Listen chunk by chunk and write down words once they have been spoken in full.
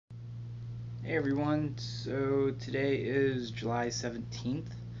Hey everyone, so today is July 17th.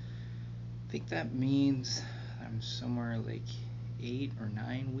 I think that means I'm somewhere like 8 or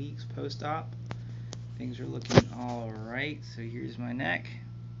 9 weeks post-op. Things are looking alright, so here's my neck.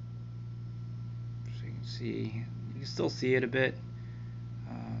 So you can see, you can still see it a bit.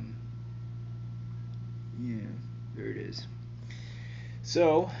 Yeah, there it is.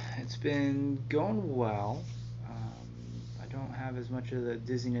 So, it's been going well. I don't have as much of the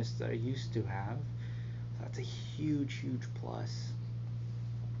dizziness that I used to have. That's a huge plus.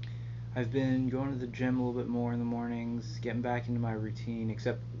 I've been going to the gym a little bit more in the mornings, getting back into my routine,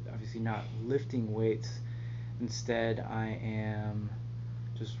 except obviously not lifting weights. Instead, I am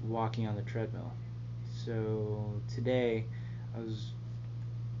just walking on the treadmill. So today, I've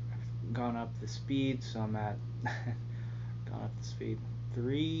gone up the speed, so I'm at gone up the speed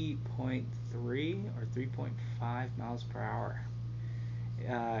 3.3 or 3.5 miles per hour.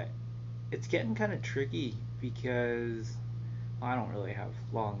 Uh, it's getting kind of tricky because I don't really have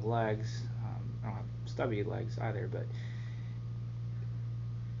long legs. I don't have stubby legs either, but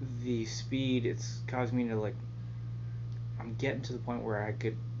the speed, it's caused me to I'm getting to the point where I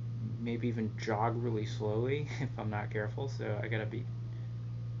could maybe even jog really slowly if I'm not careful. So I gotta be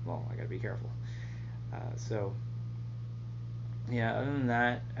careful. So yeah, other than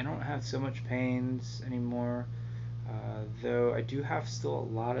that, I don't have so much pains anymore. Though I do have still a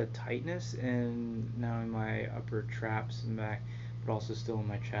lot of tightness in now in my upper traps and back, but also still in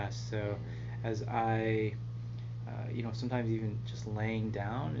my chest. So as I, sometimes even just laying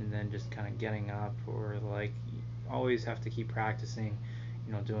down and then just kind of getting up, or always have to keep practicing,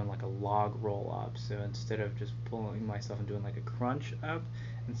 doing like a log roll up. So instead of just pulling myself and doing like a crunch up,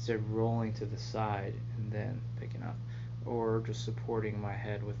 instead rolling to the side and then picking up, or just supporting my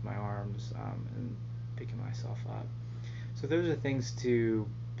head with my arms and picking myself up. So those are things to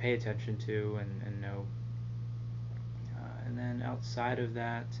pay attention to and know. And then outside of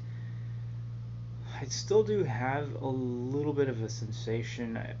that, I still do have a little bit of a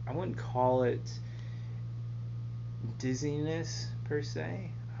sensation. I wouldn't call it dizziness per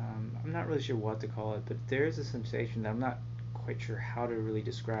se. I'm not really sure what to call it, but there's a sensation that I'm not quite sure how to really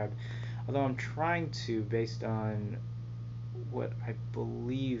describe. Although I'm trying to, based on what I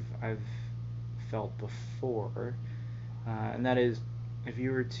believe I've felt before, and that is if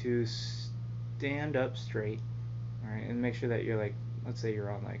you were to stand up straight, all right, and make sure that you're let's say you're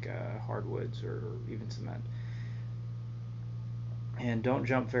on hardwoods or even cement, and don't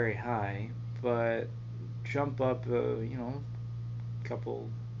jump very high, but jump up, couple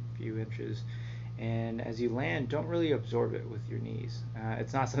few inches, and as you land, don't really absorb it with your knees.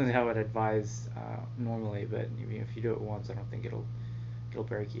 It's not something I would advise normally, but if you do it once, I don't think it'll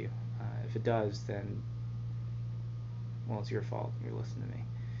break you. If it does, then well, it's your fault. You're listening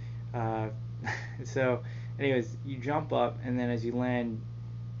to me. So, anyways, you jump up, and then as you land,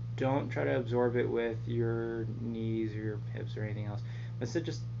 don't try to absorb it with your knees or your hips or anything else. Instead,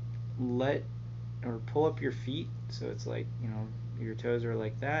 just let or pull up your feet, so it's your toes are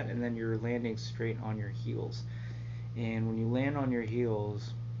like that, and then you're landing straight on your heels. And when you land on your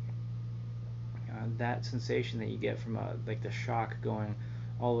heels, that sensation that you get from the shock going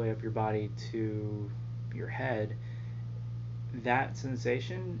all the way up your body to your head, that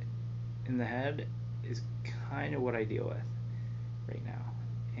sensation in the head is kind of what I deal with right now.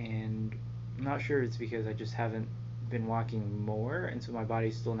 And I'm not sure if it's because I just haven't been walking more, and so my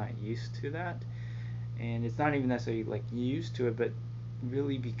body's still not used to that. And it's not even necessarily used to it, but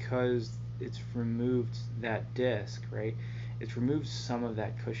really because it's removed that disc, right? It's removed some of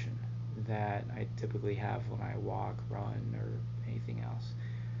that cushion that I typically have when I walk, run, or anything else.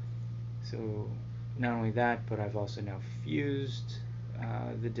 So not only that, but I've also now fused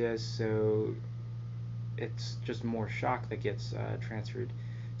the disc, so it's just more shock that gets transferred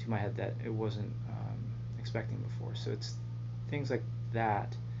to my head that it wasn't expecting before. So it's things like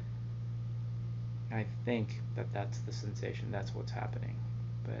that. I think that's the sensation. That's what's happening.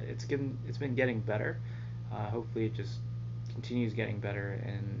 But it's been getting better. Hopefully, it just continues getting better,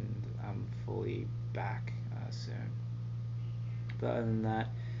 and I'm fully back soon. But other than that,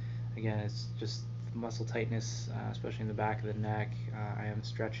 again, it's just muscle tightness, especially in the back of the neck. I am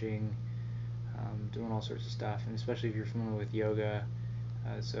stretching, doing all sorts of stuff, and especially if you're familiar with yoga.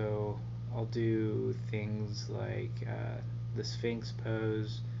 So I'll do things like the Sphinx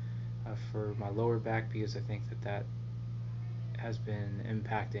pose for my lower back, because I think that has been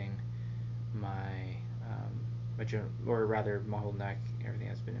impacting my or rather my whole neck. Everything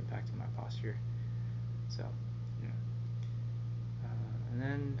has been impacting my posture. So yeah. And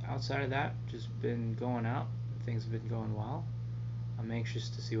then outside of that, just been going out. Things have been going well. I'm anxious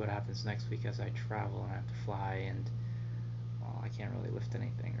to see what happens next week as I travel and I have to fly, and well, I can't really lift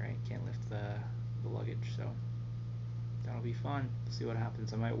anything, right? Can't lift the luggage, so that'll be fun. See what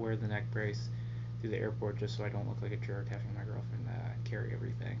happens. I might wear the neck brace through the airport just so I don't look like a jerk having my girlfriend carry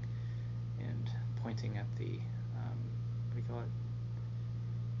everything and pointing at the what do you call it?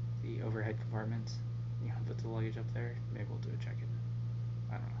 The overhead compartments. You know, put the luggage up there. Maybe we'll do a check-in.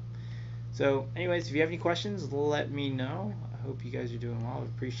 I don't know. So, anyways, if you have any questions, let me know. I hope you guys are doing well. I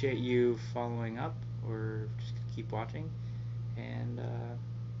appreciate you following up or just keep watching. And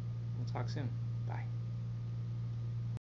we'll talk soon. Bye.